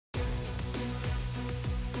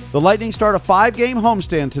The Lightning start a 5-game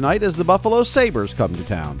homestand tonight as the Buffalo Sabres come to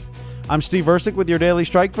town. I'm Steve Verstick with your Daily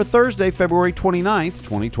Strike for Thursday, February 29th,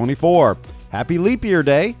 2024. Happy Leap Year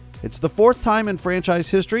Day. It's the fourth time in franchise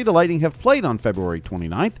history the Lightning have played on February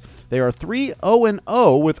 29th. They are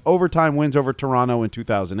 3-0-0 with overtime wins over Toronto in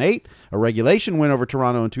 2008, a regulation win over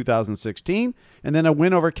Toronto in 2016, and then a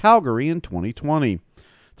win over Calgary in 2020.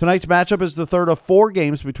 Tonight's matchup is the third of 4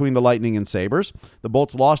 games between the Lightning and Sabres. The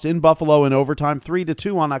Bolts lost in Buffalo in overtime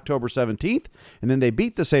 3-2 on October 17th, and then they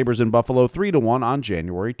beat the Sabres in Buffalo 3-1 on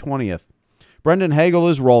January 20th. Brendan Hagel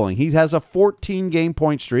is rolling. He has a 14-game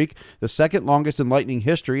point streak, the second longest in Lightning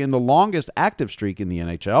history and the longest active streak in the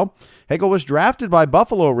NHL. Hagel was drafted by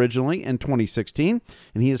Buffalo originally in 2016,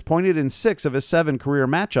 and he has pointed in 6 of his 7 career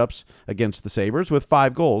matchups against the Sabres with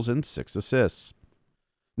 5 goals and 6 assists.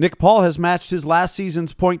 Nick Paul has matched his last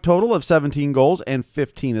season's point total of 17 goals and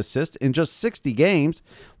 15 assists in just 60 games.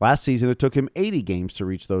 Last season, it took him 80 games to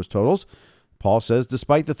reach those totals. Paul says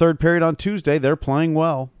despite the third period on Tuesday, they're playing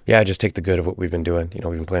well. Yeah, just take the good of what we've been doing. We've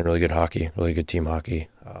been playing really good hockey, really good team hockey.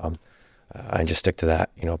 And just stick to that,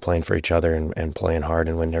 playing for each other and playing hard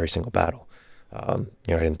and winning every single battle. I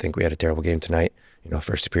didn't think we had a terrible game tonight.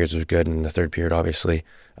 First 2 periods was good, and the third period, obviously,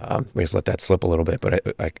 we just let that slip a little bit. But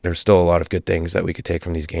there's still a lot of good things that we could take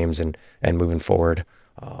from these games and moving forward.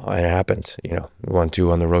 And it happens. We won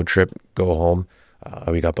 2 on the road trip, go home.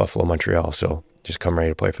 We got Buffalo, Montreal, so just come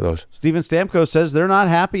ready to play for those. Steven Stamkos says they're not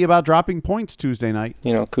happy about dropping points Tuesday night.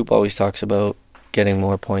 Coop always talks about getting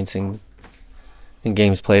more points in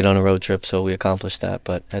games played on a road trip, so we accomplished that.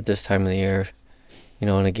 But at this time of the year, in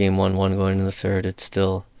a game 1-1 going into the third, it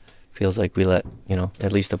still feels like we let,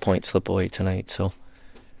 at least a point slip away tonight. So,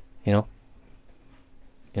 they're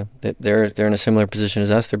in a similar position as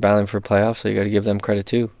us. They're battling for playoffs, so you got to give them credit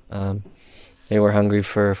too. They were hungry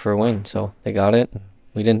for a win, so they got it.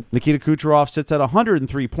 We didn't. Nikita Kucherov sits at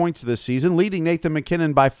 103 points this season, leading Nathan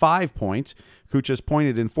MacKinnon by 5 points. Kuch has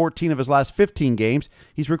pointed in 14 of his last 15 games.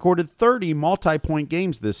 He's recorded 30 multi-point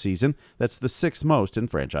games this season. That's the 6th most in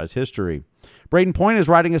franchise history. Braden Point is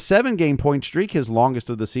riding a 7-game point streak, his longest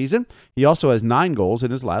of the season. He also has 9 goals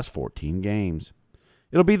in his last 14 games.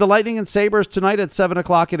 It'll be the Lightning and Sabres tonight at 7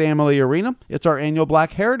 o'clock at Amalie Arena. It's our annual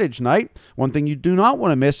Black Heritage Night. One thing you do not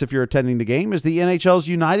want to miss if you're attending the game is the NHL's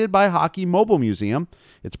United by Hockey Mobile Museum.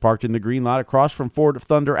 It's parked in the green lot across from Ford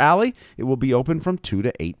Thunder Alley. It will be open from 2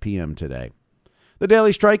 to 8 p.m. today. The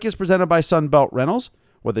Daily Strike is presented by Sunbelt Rentals.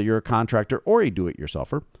 Whether you're a contractor or a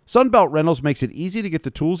do-it-yourselfer, Sunbelt Rentals makes it easy to get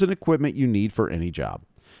the tools and equipment you need for any job.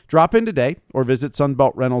 Drop in today or visit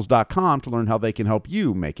sunbeltrentals.com to learn how they can help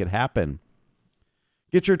you make it happen.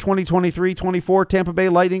 Get your 2023-24 Tampa Bay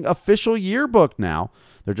Lightning official yearbook now.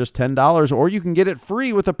 They're just $10, or you can get it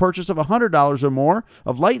free with a purchase of $100 or more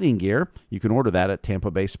of Lightning gear. You can order that at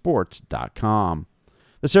tampabaysports.com.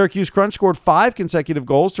 The Syracuse Crunch scored 5 consecutive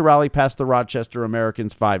goals to rally past the Rochester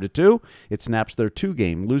Americans 5-2. It snaps their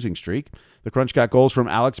 2-game losing streak. The Crunch got goals from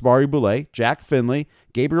Alex Barré-Boulet, Jack Finley,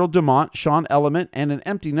 Gabriel Dumont, Sean Element, and an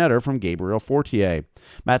empty netter from Gabriel Fortier.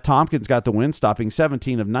 Matt Tompkins got the win, stopping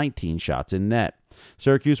 17 of 19 shots in net.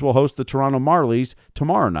 Syracuse will host the Toronto Marlies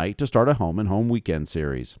tomorrow night to start a home-and-home weekend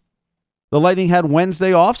series. The Lightning had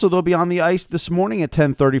Wednesday off, so they'll be on the ice this morning at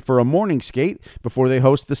 10:30 for a morning skate before they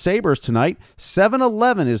host the Sabres tonight.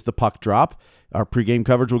 7:11 is the puck drop. Our pregame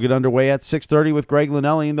coverage will get underway at 6:30 with Greg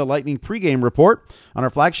Linnelli in the Lightning pregame report. On our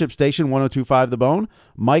flagship station, 102.5 The Bone,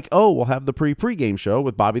 Mike O will have the pregame show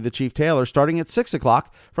with Bobby the Chief Taylor starting at 6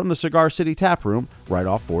 o'clock from the Cigar City Tap Room right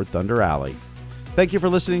off Ford Thunder Alley. Thank you for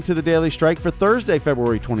listening to the Daily Strike for Thursday,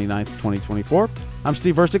 February 29th, 2024. I'm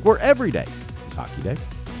Steve Verstick, where every day is Hockey Day.